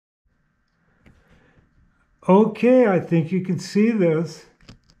Okay, I think you can see this.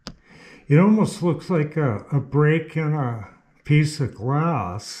 It almost looks like a break in a piece of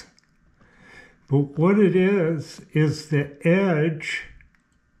glass. But what it is the edge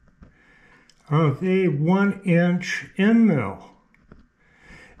of a 1-inch end mill.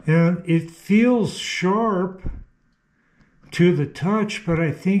 And it feels sharp to the touch, but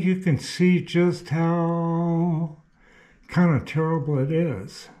I think you can see just how kind of terrible it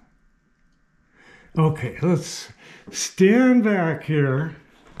is. Okay, let's stand back here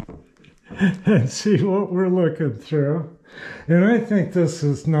and see what we're looking through. And I think this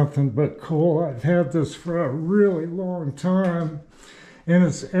is nothing but cool. I've had this for a really long time, and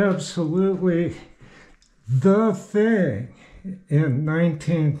it's absolutely the thing in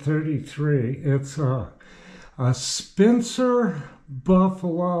 1933. It's a Spencer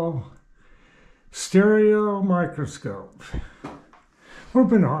Buffalo stereo microscope, or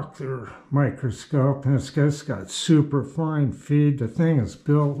binocular microscope, and it's got super fine feed. The thing is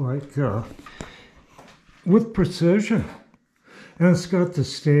built like with precision, and it's got the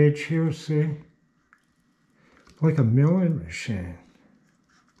stage here, see, like a milling machine.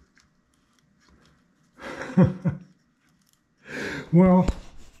 Well,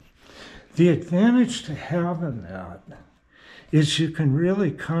 the advantage to having that is you can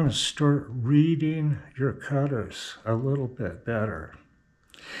really kind of start reading your cutters a little bit better.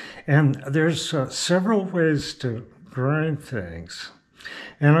 And there's several ways to grind things.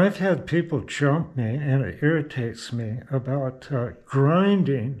 And I've had people jump me, and it irritates me, about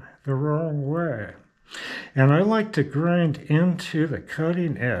grinding the wrong way. And I like to grind into the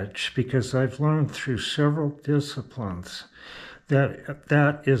cutting edge because I've learned through several disciplines that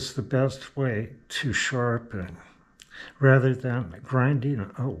that is the best way to sharpen, rather than grinding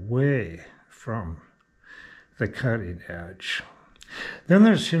away from the cutting edge. Then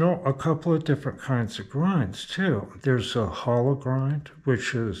there's, a couple of different kinds of grinds too. There's a hollow grind,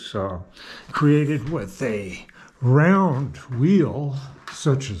 which is created with a round wheel,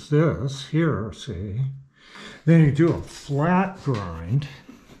 such as this here, see. Then you do a flat grind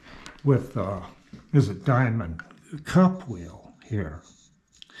with is a diamond cup wheel here.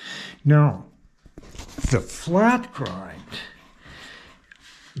 Now, the flat grind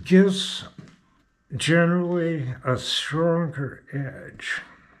gives generally a stronger edge,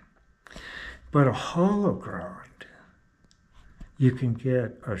 but a hollow grind, you can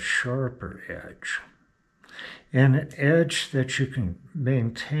get a sharper edge, and an edge that you can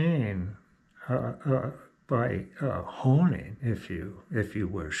maintain by honing if you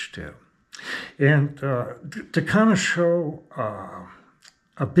wish to. And to kind of show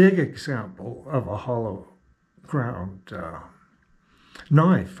a big example of a hollow ground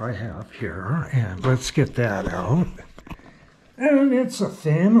knife I have here, and let's get that out. And it's a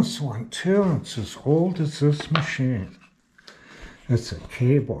famous one too. It's as old as this machine. It's a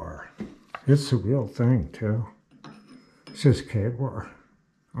K-bar. It's a real thing too. It says K-bar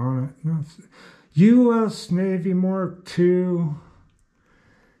on it. No, U.S. Navy Mark II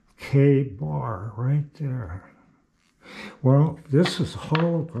K-bar right there. Well, this is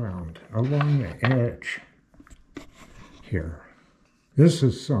hollow ground along the edge here. This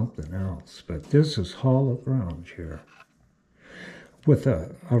is something else, but this is hollow ground here with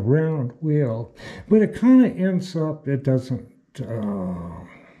a round wheel. But it kind of ends up, it doesn't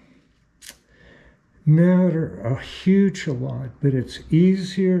matter a huge lot, but it's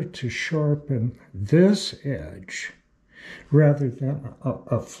easier to sharpen this edge rather than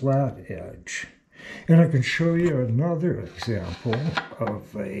a flat edge. And I can show you another example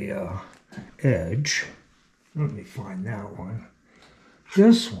of a edge. Let me find that one.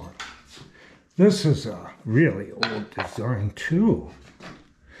 This one. This is a really old design too.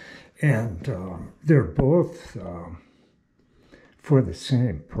 And they're both for the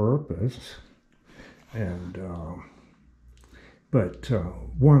same purpose. And but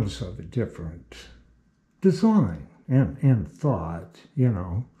one's of a different design and thought,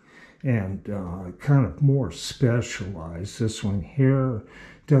 and kind of more specialized. This one here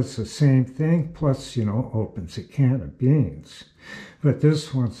does the same thing, plus, opens a can of beans. But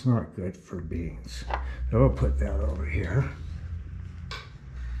this one's not good for beans. So I'll put that over here.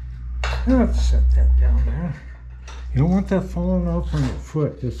 Let's set that down there. You don't want that falling off on your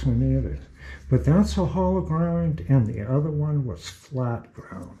foot, this one either. But that's a hollow ground, and the other one was flat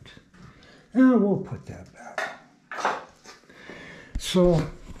ground. And we'll put that back. So,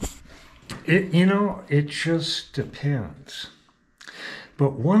 it just depends.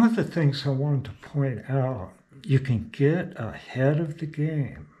 But one of the things I wanted to point out, you can get ahead of the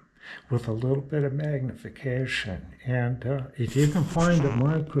game with a little bit of magnification. And if you can find a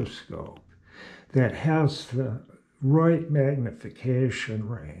microscope that has the right magnification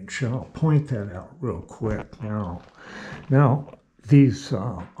range. And I'll point that out real quick now. Now, these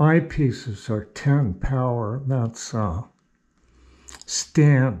eyepieces are 10 power. That's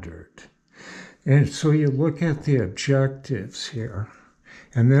standard. And so you look at the objectives here.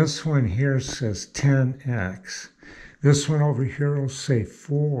 And this one here says 10x. This one over here will say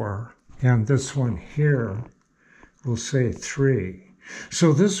 4. And this one here will say 3.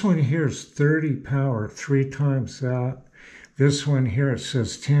 So this one here is 30 power, 3 times that. This one here, it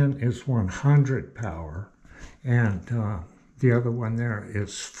says 10 is 100 power. And the other one there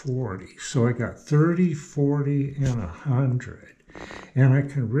is 40. So I got 30, 40, and 100. And I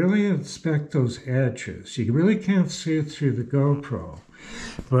can really inspect those edges. You really can't see it through the GoPro.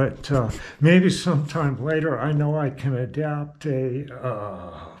 But maybe sometime later, I know I can adapt a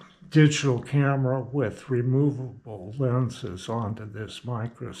digital camera with removable lenses onto this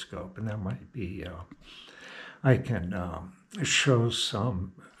microscope, and that might be, I can show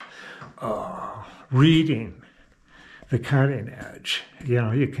some reading the cutting edge. You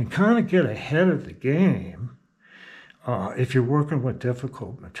know, you can kind of get ahead of the game if you're working with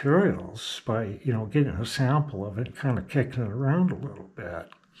difficult materials by, you know, getting a sample of it and kind of kicking it around a little bit.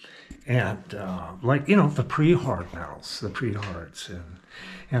 And like, you know, the pre-hard metals, the pre-hards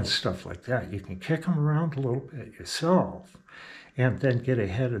and stuff like that, you can kick them around a little bit yourself and then get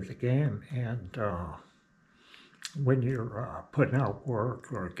ahead of the game. And when you're putting out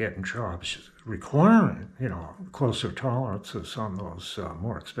work or getting jobs requiring, you know, closer tolerances on those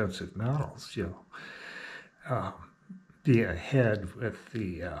more expensive metals, you'll be ahead with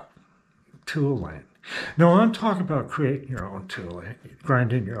the tooling. No, I'm talking about creating your own tooling,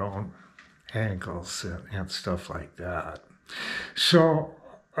 grinding your own angles and stuff like that. So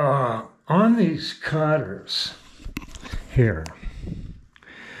on these cutters here,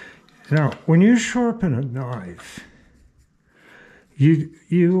 now when you sharpen a knife,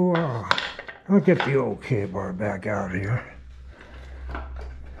 I'll get the old K-bar back out here.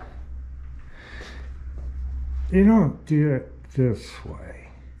 You don't do it this way.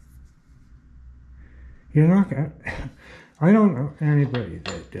 You're not gonna, I don't know anybody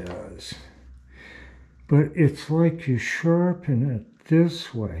that does, but it's like you sharpen it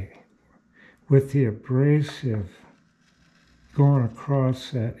this way with the abrasive going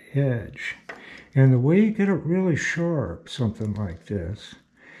across that edge. And the way you get it really sharp, something like this,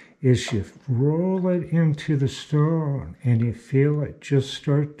 is you roll it into the stone and you feel it just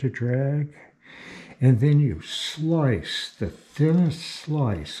start to drag, and then you slice the thinnest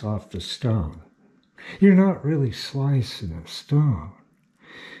slice off the stone. You're not really slicing a stone,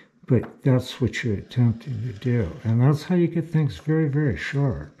 but that's what you're attempting to do. And that's how you get things very, very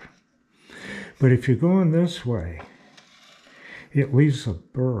sharp. But if you're going this way, it leaves a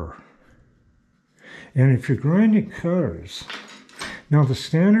burr. And if you're grinding cutters, now the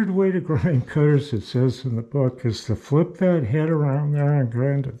standard way to grind cutters, it says in the book, is to flip that head around there and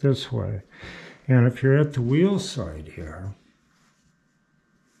grind it this way. And if you're at the wheel side here,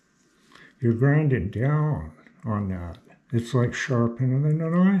 you're grinding down on that. It's like sharpening a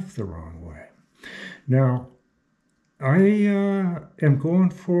knife the wrong way. Now, I am going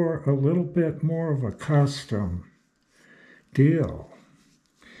for a little bit more of a custom deal,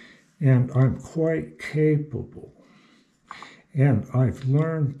 and I'm quite capable, and I've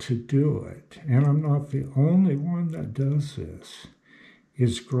learned to do it, and I'm not the only one that does this,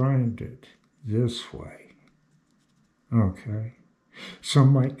 is grind it this way, okay?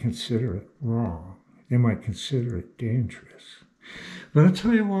 Some might consider it wrong. They might consider it dangerous. But I'll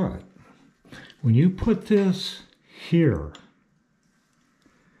tell you what, when you put this here,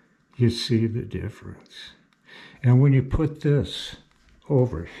 you see the difference. And when you put this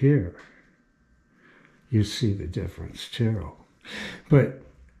over here, you see the difference too. But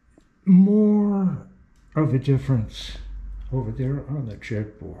more of a difference over there on the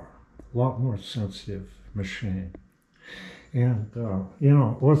jig bore. A lot more sensitive machine. And, you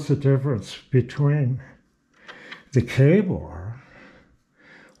know, what's the difference between the K-bar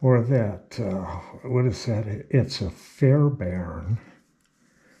or that, what is that? It's a Fairbairn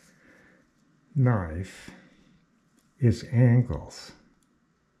knife, is angles,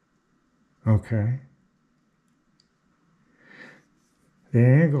 okay? The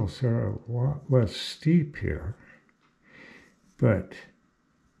angles are a lot less steep here, but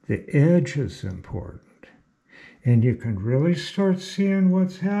the edge is important. And you can really start seeing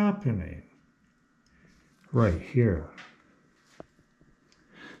what's happening right here.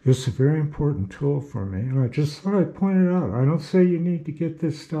 This is a very important tool for me, and I just thought I'd point it out. I don't say you need to get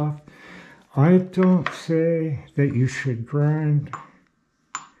this stuff. I don't say that you should grind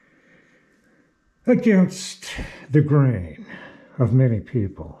against the grain of many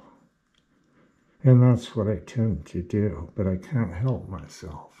people. And that's what I tend to do, but I can't help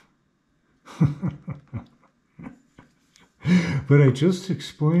myself. But I just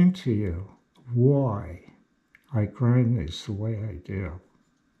explained to you why I grind these the way I do.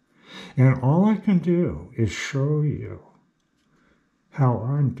 And all I can do is show you how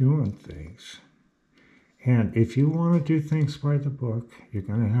I'm doing things. And if you want to do things by the book, you're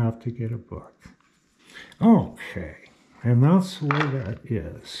going to have to get a book. Okay, and that's the way that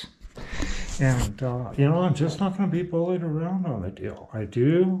is. And, I'm just not going to be bullied around on the deal. I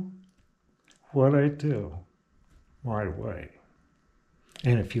do what I do my way.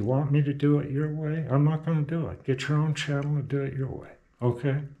 And if you want me to do it your way, I'm not going to do it. Get your own channel and do it your way,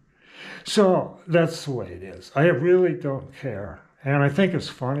 okay? So that's the way it is. I really don't care. And I think it's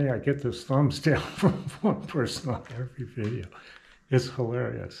funny, I get this thumbs down from one person on every video. It's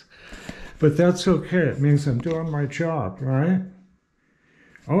hilarious. But that's okay. It means I'm doing my job, right?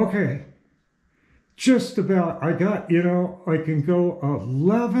 Okay. Just about, I can go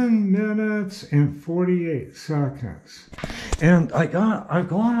 11 minutes and 48 seconds. And I'm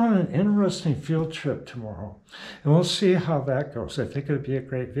going on an interesting field trip tomorrow. And we'll see how that goes. I think it'll be a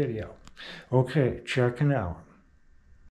great video. Okay, check it out.